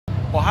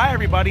Well, hi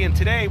everybody, and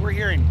today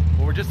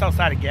we're just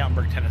outside of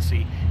Gatlinburg,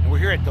 Tennessee, and we're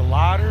here at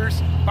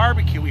Delauder's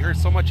BBQ. We heard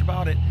so much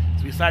about it,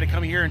 so we decided to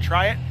come here and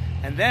try it,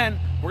 and then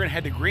we're gonna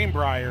head to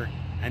Greenbrier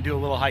and do a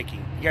little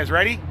hiking. You guys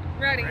ready?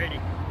 Ready.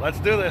 Let's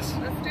do this.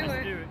 Let's do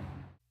it.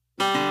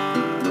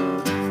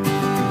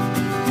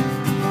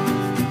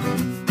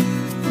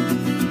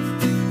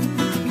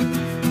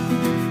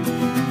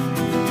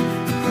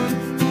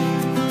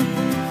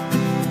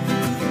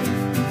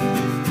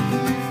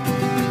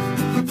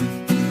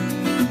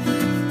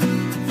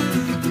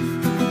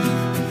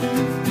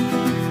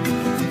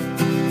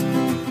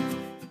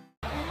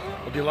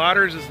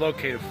 Delauder's is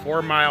located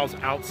 4 miles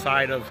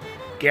outside of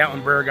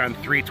Gatlinburg on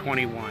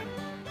 321.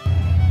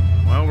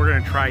 Well, we're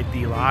gonna try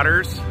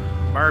Delauder's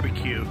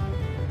BBQ.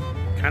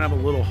 Kind of a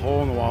little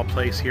hole-in-the-wall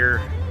place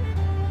here,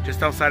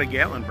 just outside of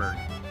Gatlinburg.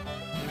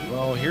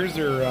 Well, here's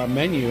their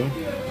menu.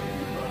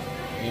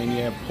 And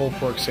you have pulled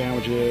pork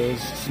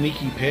sandwiches,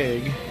 sneaky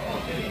pig,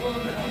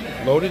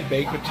 loaded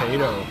baked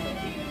potato,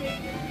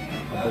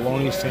 a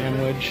bologna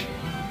sandwich,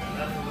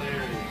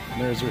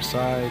 and there's their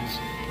sides.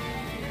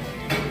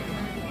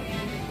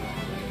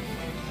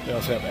 They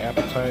also have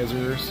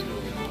appetizers,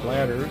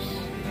 platters.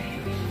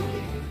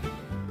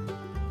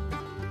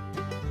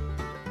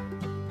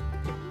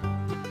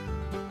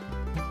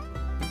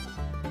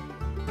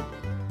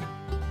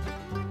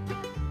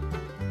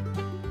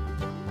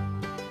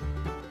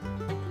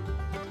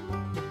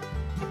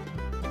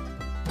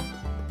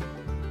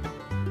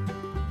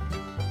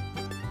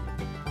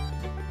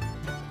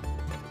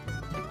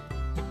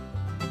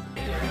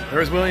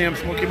 There's William,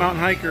 Smoky Mountain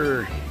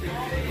hiker.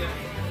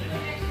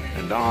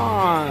 And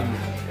Dawn.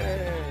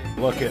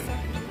 Look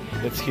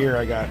it's here.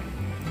 Look at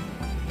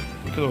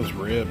those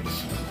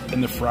ribs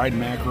and the fried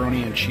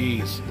macaroni and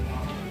cheese.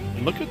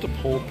 And look at the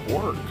pulled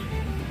pork.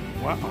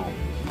 Wow.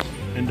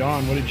 And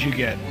Dawn, what did you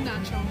get?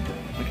 Nacho.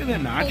 Look at the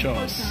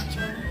nachos.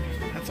 Nacho.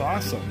 That's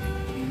awesome.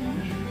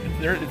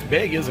 It's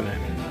big, isn't it?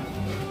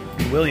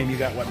 And William, you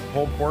got what?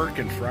 Pulled pork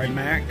and fried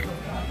mac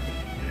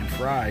and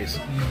fries.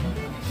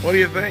 What do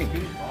you think?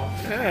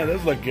 Yeah, it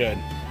does look good.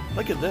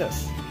 Look at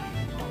this.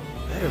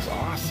 That is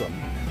awesome.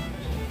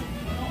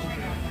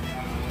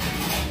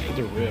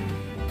 The rib.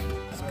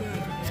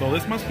 So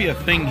this must be a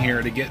thing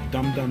here to get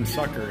dum-dum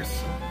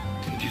suckers.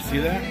 Did you see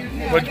that?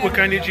 Yeah, what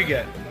kind did you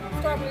get?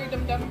 Strawberry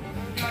dum-dum.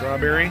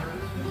 Strawberry?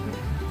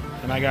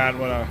 And I got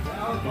what it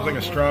was like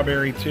a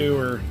strawberry too,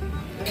 or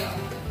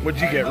what'd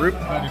you get? Root?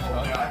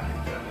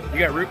 You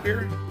got root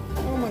beer?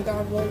 Oh my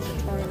God, Rose,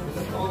 trying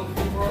this.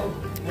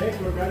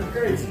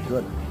 This is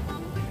good.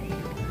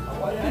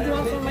 Did you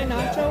want some of my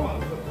nacho?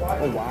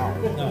 Oh wow.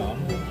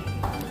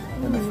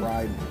 And the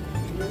fried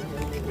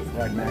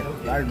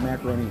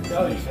macaroni and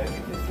cheese.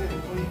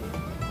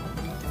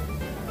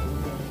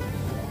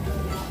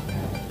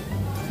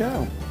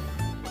 Yeah.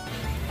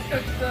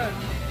 It's good.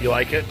 You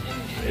like it?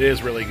 It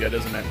is really good,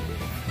 isn't it?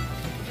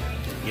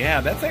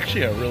 Yeah, that's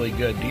actually a really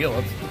good deal.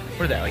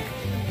 What is that, like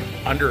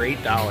under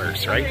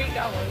 $8, right?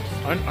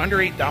 Under $8. Under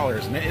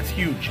 $8, and it's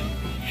huge.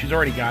 She's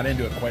already got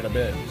into it quite a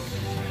bit.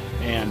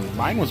 And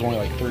mine was only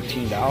like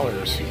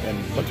 $13,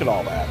 and look at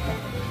all that.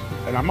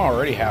 And I'm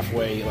already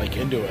halfway like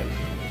into it.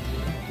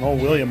 Oh,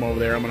 William over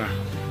there, I'm gonna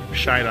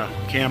shine a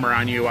camera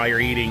on you while you're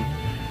eating.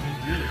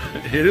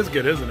 It is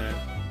good, isn't it?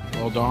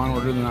 Well, Dawn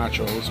ordered the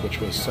nachos, which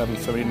was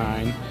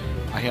 $7.79.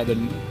 I had the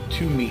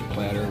 2 meat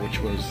platter, which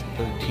was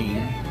 $13.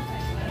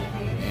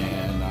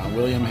 And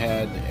William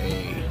had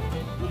a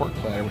pork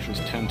platter, which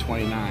was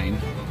 $10.29.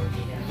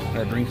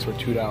 Our drinks were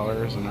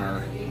 $2, and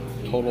our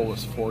total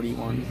was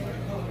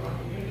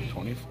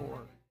 $41.24.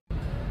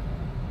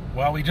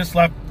 Well, we just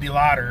left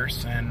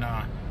Delauder's, and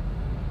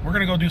we're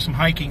gonna go do some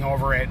hiking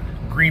over at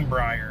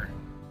Greenbrier.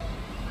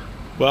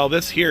 Well,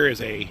 this here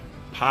is a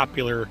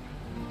popular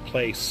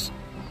place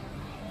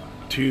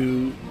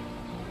to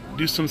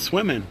do some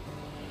swimming.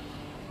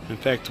 In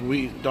fact,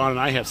 Dawn and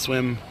I have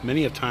swim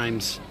many of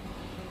times,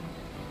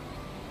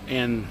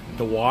 and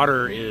the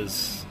water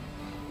is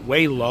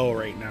way low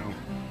right now.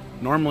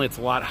 Normally it's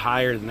a lot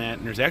higher than that,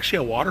 and there's actually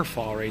a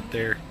waterfall right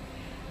there.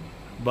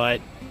 But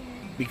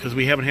because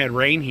we haven't had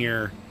rain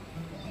here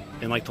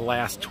in like the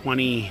last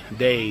 20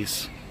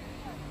 days,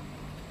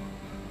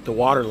 the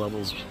water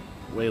level's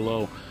way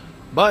low,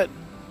 but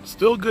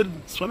still good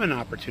swimming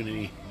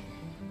opportunity.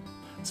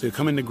 So you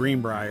come into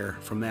Greenbrier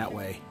from that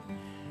way,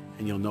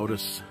 and you'll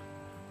notice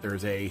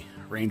there's a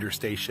ranger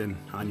station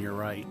on your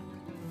right.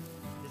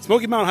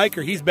 Smoky Mountain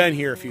hiker, he's been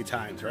here a few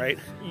times, right?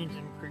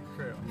 Indian Creek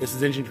Trail. This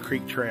is Indian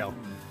Creek Trail.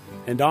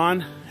 And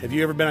Dawn, have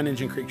you ever been on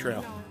Indian Creek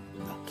Trail?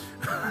 No.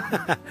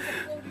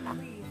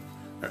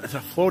 It's a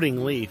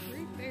floating leaf.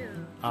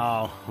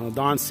 Oh, well,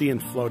 Dawn's seeing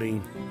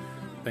floating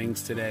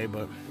things today,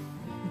 but...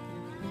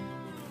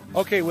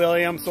 Okay,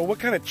 William, so what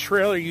kind of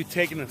trail are you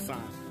taking us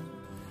on?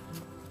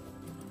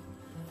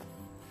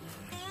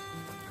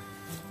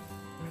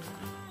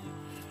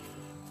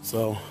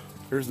 So,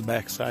 here's the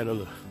back side of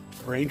the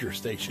ranger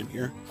station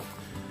here.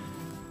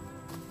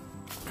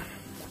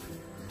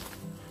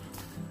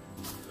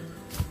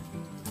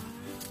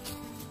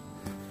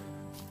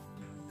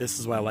 This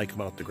is what I like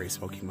about the Great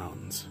Smoky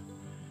Mountains.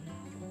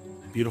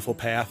 Beautiful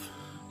path.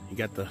 You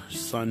got the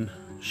sun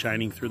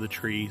shining through the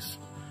trees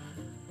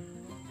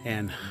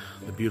and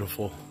the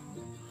beautiful,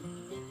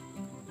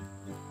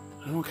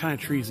 I don't know what kind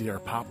of trees these are,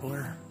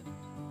 poplar.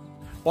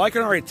 Well, I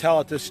can already tell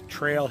that this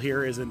trail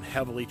here isn't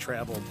heavily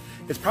traveled.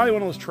 It's probably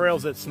one of those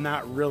trails that's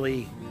not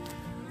really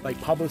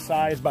like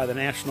publicized by the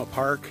national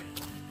park.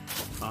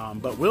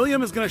 But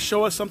William is going to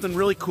show us something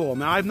really cool.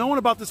 Now, I've known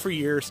about this for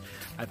years.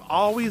 I've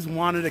always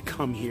wanted to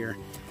come here,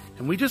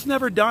 and we just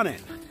never done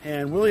it.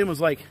 And William was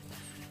like,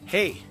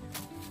 hey,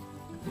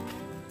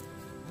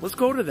 let's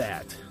go to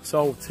that.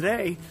 So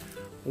today,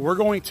 what we're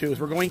going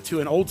to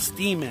an old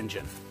steam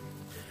engine.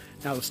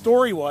 Now, the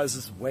story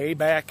is way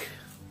back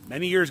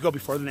many years ago,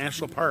 before the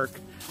national park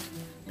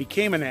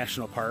became a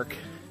national park,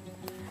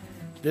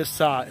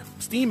 this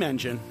steam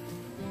engine,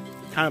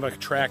 kind of a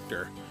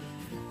tractor,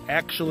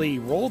 actually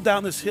rolled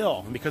down this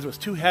hill, and because it was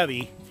too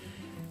heavy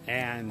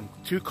and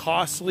too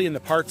costly and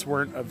the parts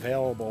weren't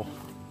available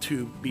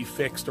to be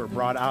fixed or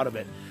brought out of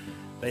it,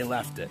 they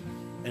left it,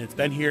 and it's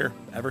been here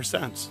ever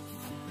since.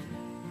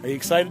 Are you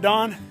excited,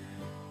 Dawn?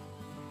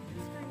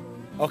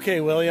 Okay,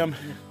 William.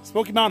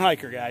 Smoky Mountain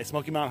hiker, guys.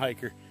 Smoky Mountain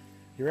hiker.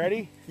 You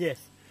ready? Yes.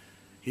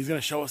 He's going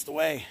to show us the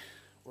way.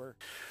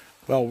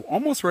 Well,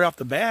 almost right off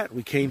the bat,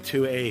 we came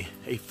to a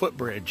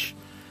footbridge.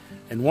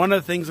 And one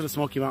of the things in the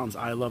Smoky Mountains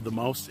I love the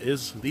most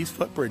is these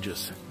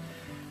footbridges.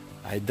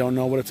 I don't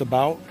know what it's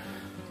about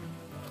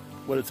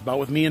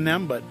with me and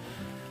them, but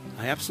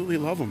I absolutely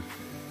love them.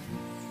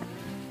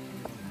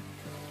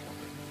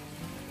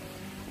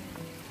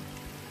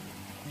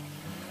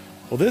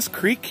 Well, this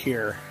creek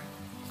here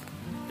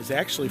is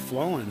actually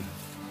flowing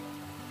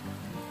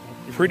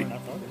pretty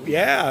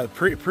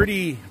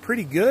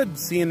good,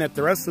 seeing that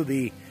the rest of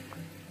the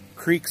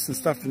creeks and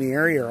stuff in the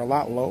area are a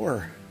lot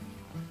lower.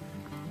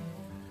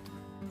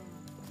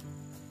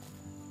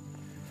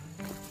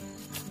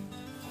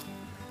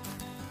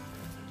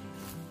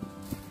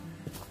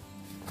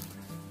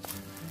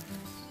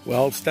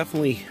 Well, it's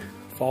definitely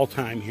fall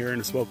time here in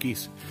the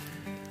Smokies.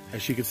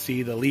 As you can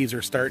see, the leaves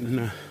are starting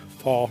to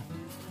fall,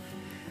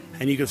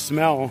 and you can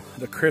smell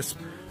the crisp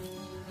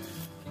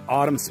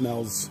autumn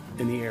smells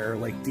in the air,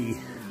 like the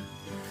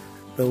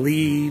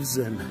leaves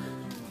and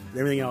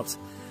everything else.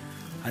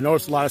 I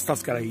noticed a lot of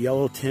stuff's got a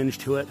yellow tinge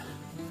to it,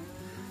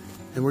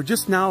 and we're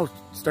just now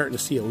starting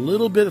to see a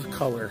little bit of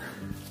color.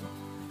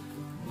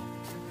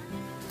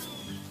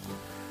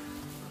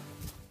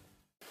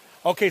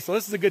 Okay, so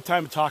this is a good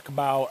time to talk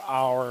about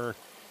our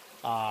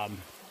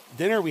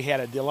dinner we had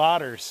at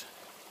Delauder's.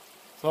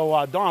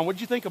 So, Dawn, what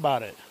did you think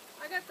about it?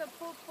 I got the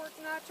pulled pork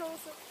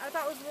nachos. I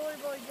thought it was really,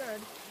 really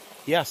good.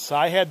 Yes,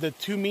 I had the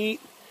 2 meat.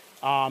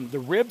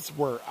 The ribs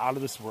were out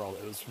of this world.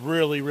 It was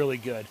really, really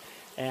good.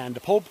 And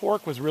the pulled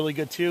pork was really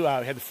good too.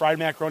 I had the fried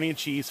macaroni and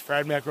cheese.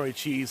 Fried macaroni and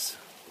cheese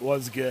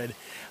was good.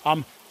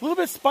 A little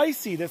bit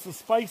spicy. This is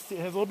spicy.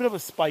 It has a little bit of a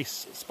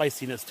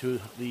spiciness to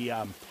the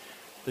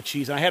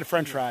cheese. And I had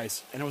French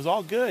fries, and it was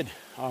all good.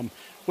 What'd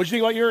you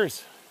think about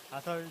yours? I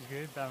thought it was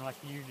good, but I'm like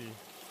you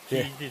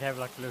did. Cheese did have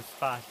like a little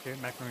spice to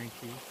it, macaroni and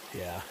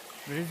cheese. Yeah.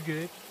 But it was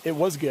good. It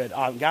was good,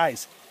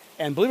 guys.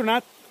 And believe it or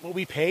not, what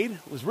we paid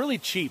was really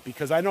cheap,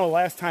 because I know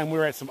last time we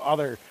were at some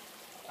other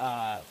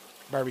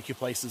barbecue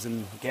places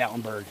in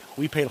Gatlinburg,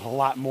 we paid a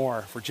lot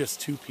more for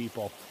just 2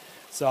 people.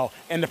 So,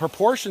 and the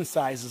proportion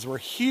sizes were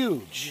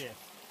huge. Yes.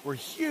 Were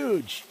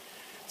huge.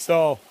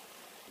 So,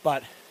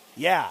 but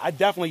yeah, I'd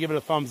definitely give it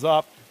a thumbs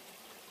up.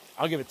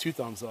 I'll give it 2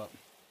 thumbs up.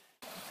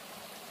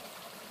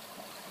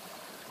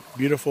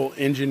 Beautiful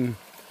Engine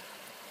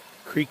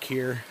Creek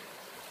here,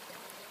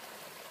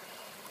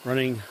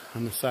 running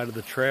on the side of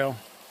the trail.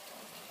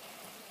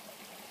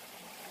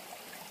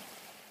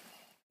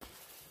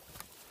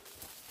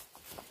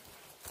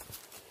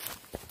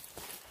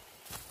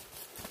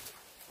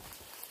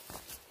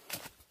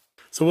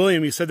 So,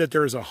 William, you said that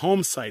there is a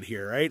home site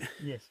here, right?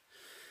 Yes.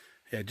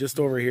 Yeah, just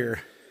over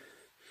here.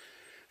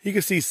 You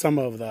can see some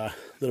of the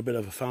little bit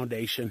of a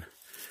foundation.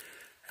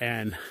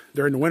 And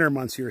during the winter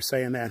months, you were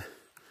saying that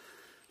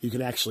you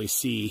can actually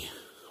see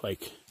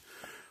like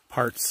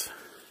parts.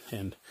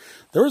 And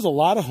there was a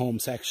lot of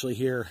homes actually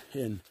here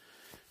in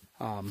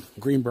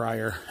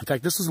Greenbrier. In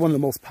fact, this is one of the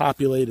most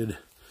populated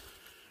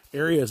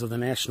areas of the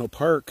national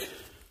park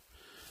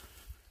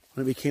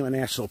when it became a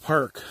national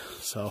park.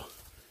 So,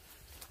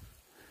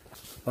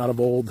 a lot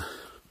of old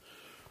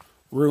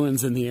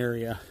ruins in the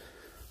area.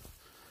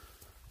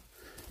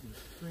 The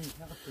spring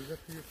house is up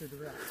here to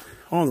the right.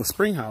 Oh, the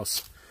spring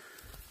house.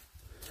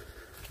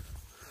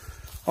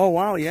 Oh,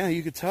 wow, yeah,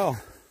 you could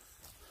tell.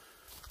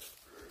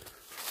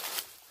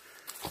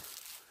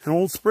 An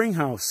old spring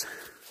house.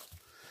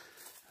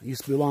 It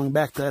used to belong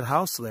back to that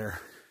house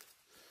there.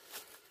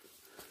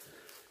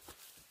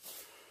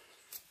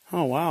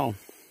 Oh, wow.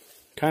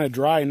 Kind of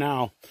dry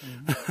now.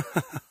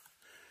 Mm-hmm.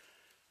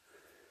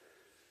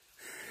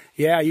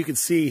 Yeah, you can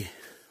see,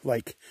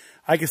 like,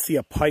 I can see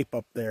a pipe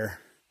up there.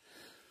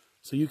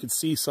 So you can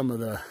see some of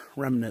the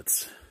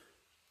remnants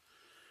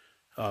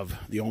of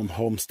the old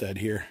homestead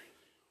here.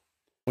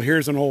 Well,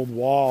 here's an old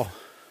wall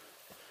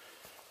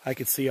I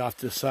could see off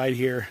to the side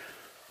here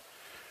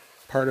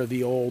part of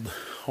the old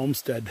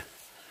homestead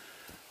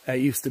that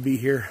used to be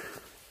here.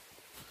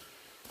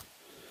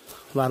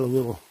 A lot of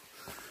little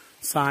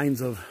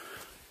signs of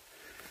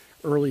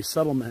early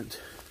settlement.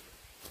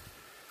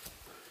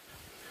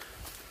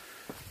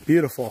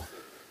 Beautiful.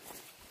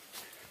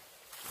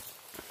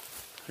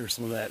 There's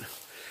some of that.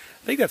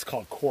 I think that's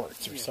called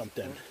quartz or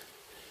something.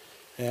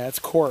 Yeah, it's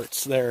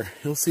quartz there.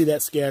 You'll see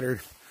that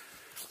scattered,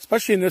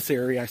 especially in this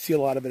area. I see a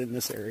lot of it in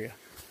this area.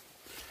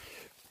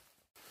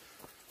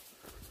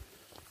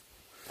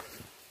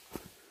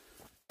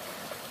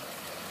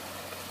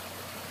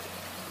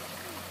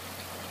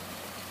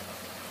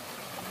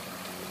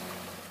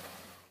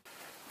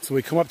 So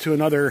we come up to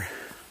another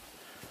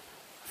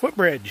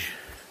footbridge.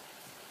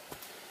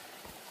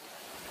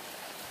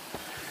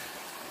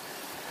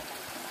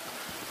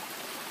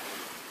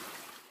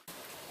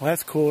 Well,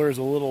 that's cool. There's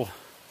a little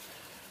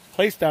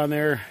place down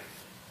there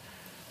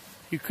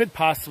you could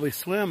possibly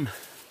swim,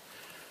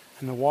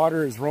 and the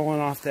water is rolling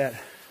off that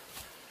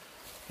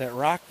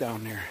rock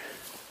down there.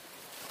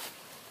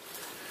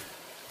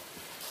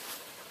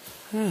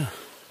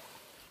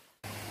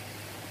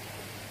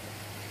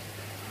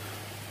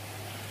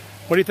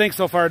 What do you think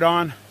so far,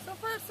 Dawn? So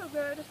far, so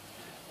good.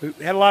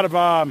 We had a lot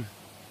of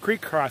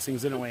creek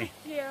crossings, didn't we?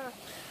 Yeah.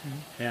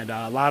 And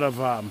a lot of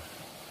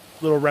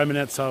little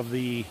remnants of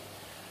the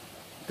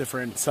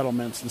different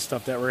settlements and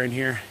stuff that were in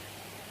here.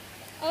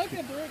 I like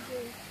the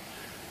bridges.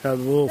 The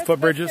little That's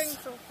footbridges. the best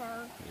thing so far.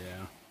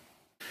 Yeah.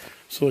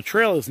 So the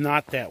trail is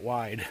not that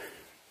wide,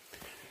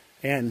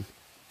 and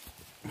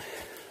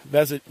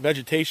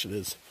vegetation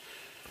is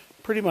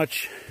pretty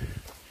much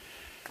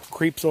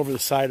creeps over the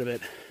side of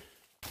it.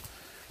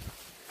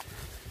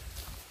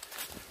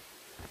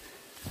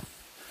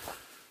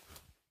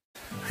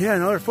 Yeah,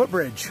 another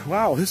footbridge.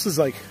 Wow, this is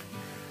like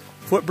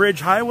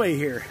footbridge highway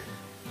here.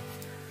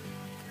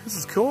 This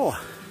is cool.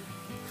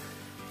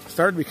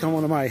 Started to become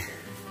one of my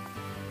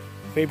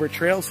favorite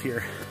trails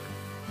here.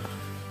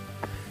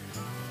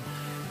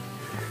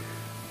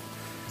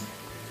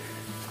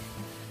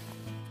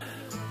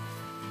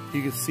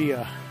 You can see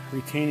a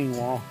retaining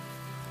wall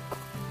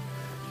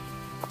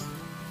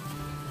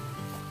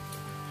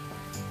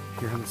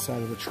here on the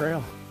side of the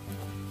trail.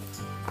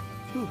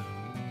 Whew.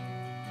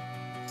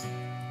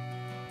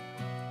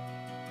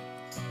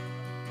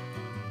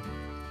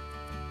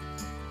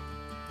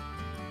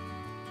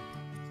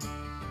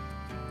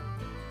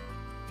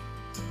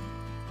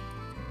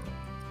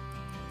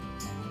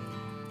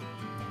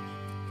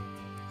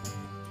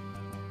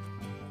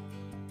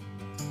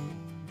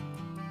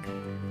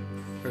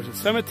 There's a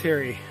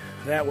cemetery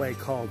that way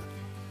called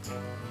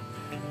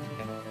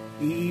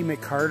E.E.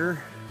 McCarter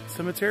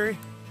Cemetery.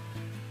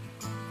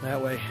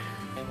 That way.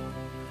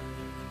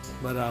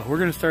 But we're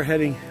going to start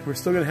heading, we're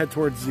still going to head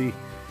towards the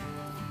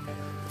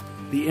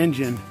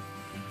engine.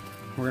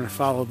 We're going to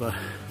follow the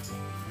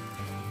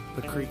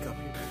creek up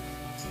here.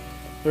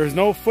 There's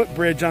no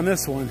footbridge on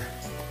this one,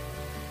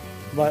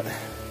 but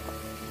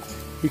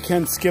you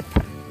can skip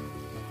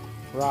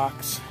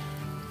rocks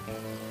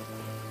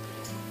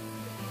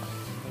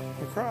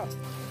across.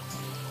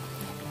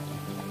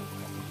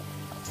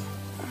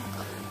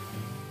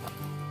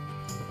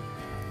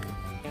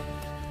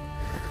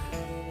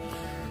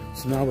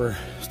 So now we're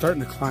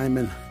starting to climb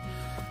in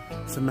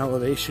some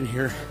elevation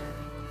here.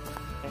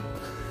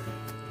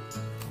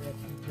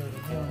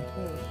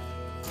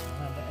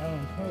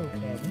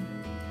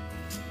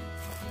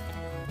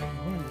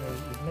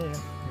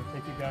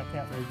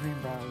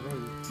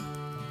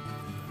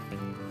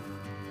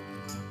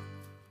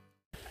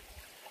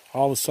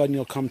 All of a sudden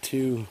you'll come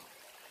to,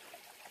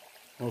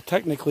 well,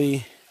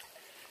 technically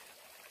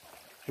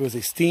it was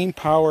a steam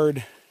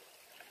powered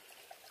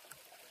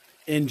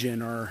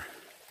engine, or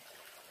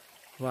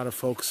a lot of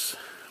folks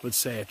would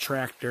say a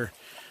tractor.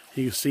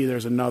 You can see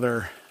there's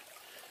another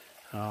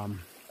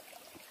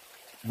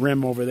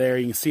rim over there.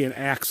 You can see an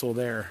axle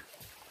there.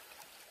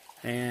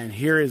 And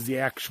here is the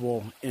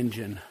actual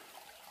engine.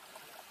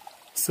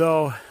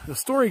 So the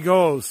story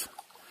goes,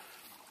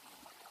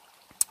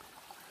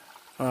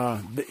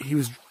 he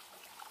was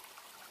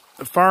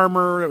a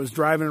farmer that was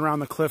driving around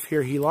the cliff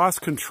here. He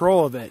lost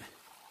control of it,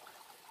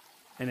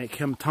 and it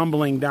came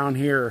tumbling down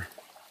here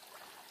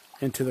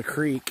into the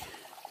creek,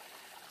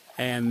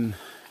 and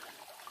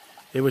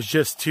it was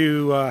just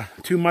too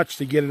much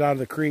to get it out of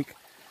the creek,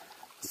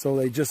 so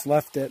they just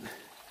left it.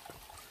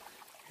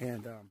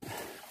 And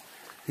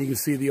you can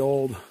see the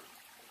old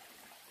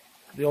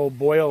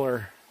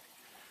boiler.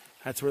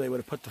 That's where they would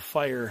have put the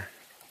fire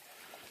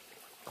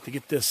to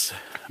get this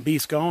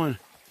beast going.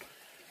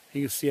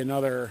 You can see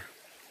another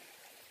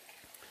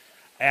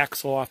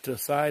axle off to the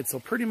side. So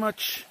pretty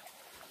much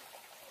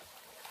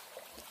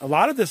a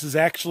lot of this is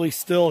actually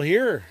still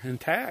here,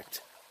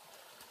 intact.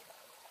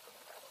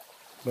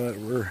 But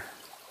you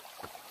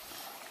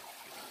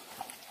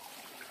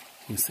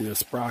can see the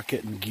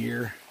sprocket and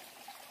gear.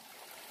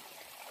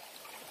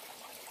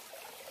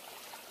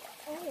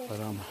 But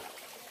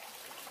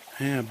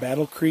yeah,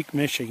 Battle Creek,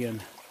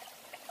 Michigan.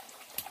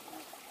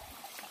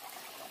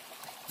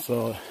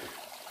 So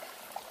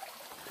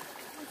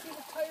see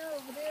the tire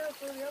over there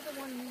for the other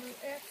one and the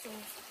axles.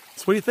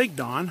 So what do you think,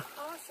 Dawn?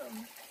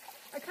 Awesome.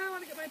 I kind of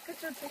want to get my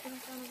picture taken in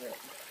front of it.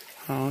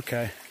 Oh,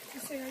 okay. To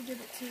say I did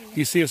it too.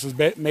 You see this was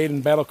made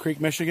in Battle Creek,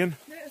 Michigan?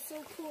 That is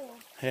so cool.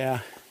 Yeah.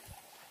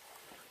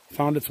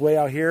 Found its way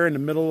out here in the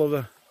middle of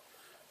the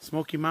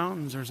Smoky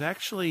Mountains. There's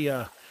actually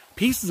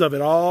pieces of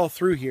it all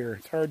through here.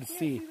 It's hard to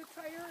see. See the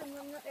tire and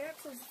then the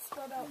axles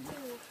spread out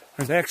too.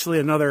 There's actually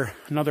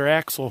another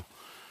axle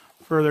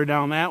further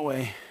down that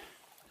way.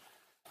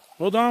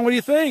 Well, Dawn, what do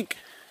you think?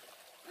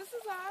 This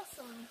is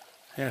awesome.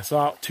 Yeah, so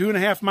out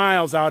 2.5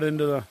 miles out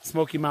into the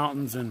Smoky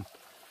Mountains, and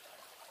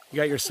you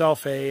got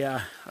yourself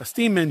a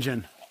steam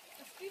engine.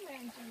 A steam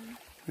engine.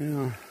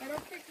 Yeah.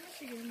 Battle Creek,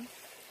 Michigan.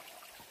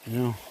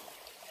 Yeah.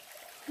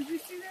 Did you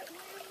see that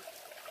one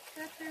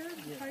back there?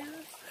 The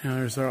tires? Yeah,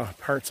 there's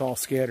parts all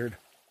scattered.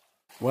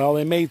 Well,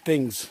 they made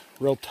things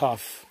real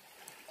tough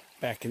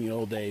back in the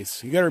old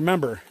days. You got to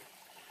remember,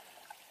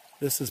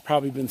 this has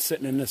probably been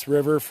sitting in this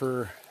river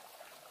for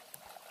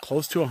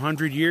close to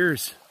 100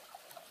 years.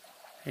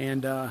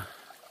 And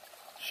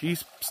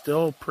she's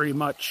still pretty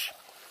much,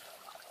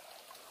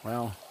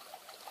 well,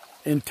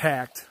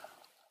 intact.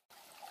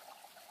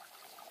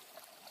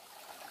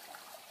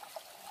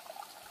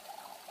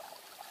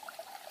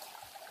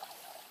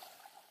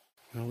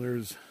 Well,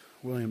 there's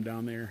William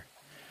down there.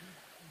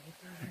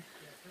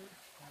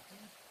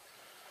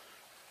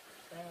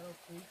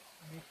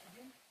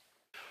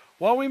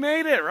 Well, we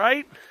made it,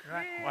 right?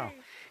 Wow.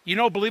 You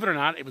know, believe it or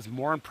not, it was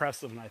more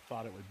impressive than I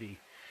thought it would be.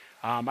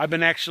 I've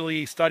been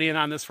actually studying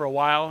on this for a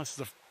while,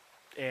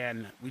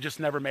 and we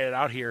just never made it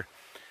out here.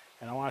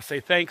 And I want to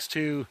say thanks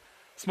to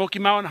Smoky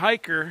Mountain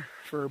Hiker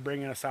for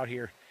bringing us out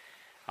here.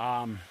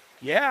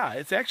 Yeah,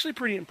 it's actually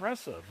pretty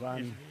impressive.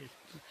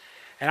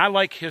 And I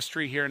like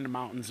history here in the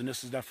mountains, and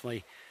this is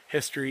definitely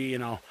history, you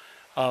know,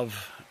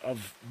 of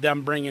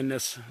them bringing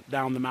this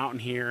down the mountain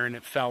here, and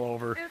it fell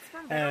over. It's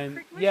from Battle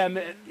Creek,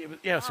 Michigan.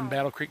 Yeah, it's from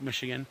Battle Creek,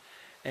 Michigan.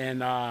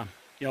 And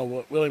you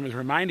know, William was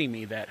reminding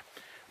me that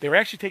they were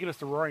actually taking us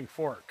to Roaring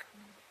Fork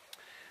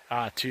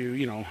to,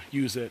 you know,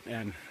 use it,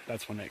 and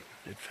that's when it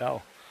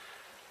fell.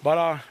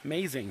 But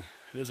amazing.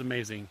 It is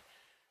amazing.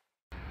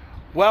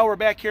 Well, we're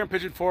back here in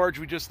Pigeon Forge.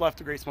 We just left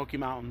the Great Smoky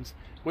Mountains.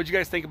 What did you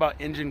guys think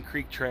about Injun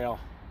Creek Trail?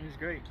 It was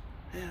great.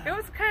 Yeah. It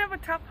was kind of a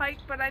tough hike,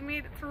 but I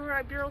made it through.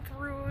 I barreled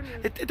through.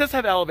 And It does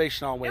have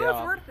elevation all the way up. It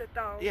was worth it,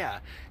 though. Yeah.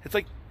 It's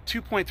like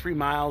 2.3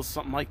 miles,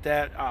 something like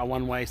that,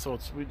 one way. So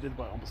we did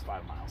about almost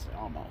 5 miles,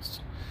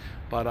 almost.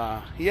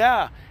 But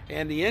yeah,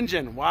 and the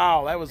engine,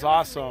 wow, that was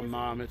awesome.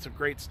 It's a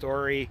great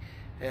story.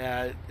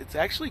 It's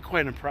actually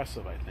quite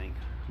impressive, I think.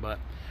 But,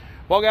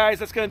 well, guys,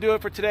 that's going to do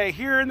it for today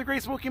here in the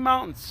Great Smoky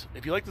Mountains.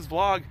 If you like this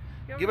vlog,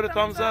 give it a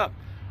thumbs up.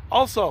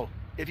 Also,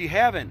 if you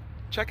haven't,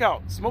 check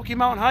out Smoky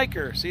Mountain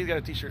Hiker. See, he's got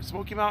a t-shirt,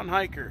 Smoky Mountain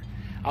Hiker.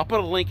 I'll put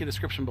a link in the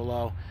description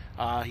below.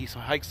 He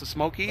hikes the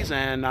Smokies,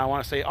 and I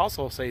want to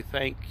also say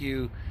thank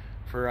you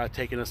for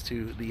taking us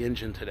to the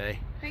engine today.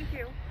 Thank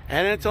you.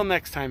 And until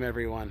next time,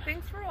 everyone.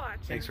 Thanks for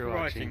watching. Thanks for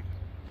watching.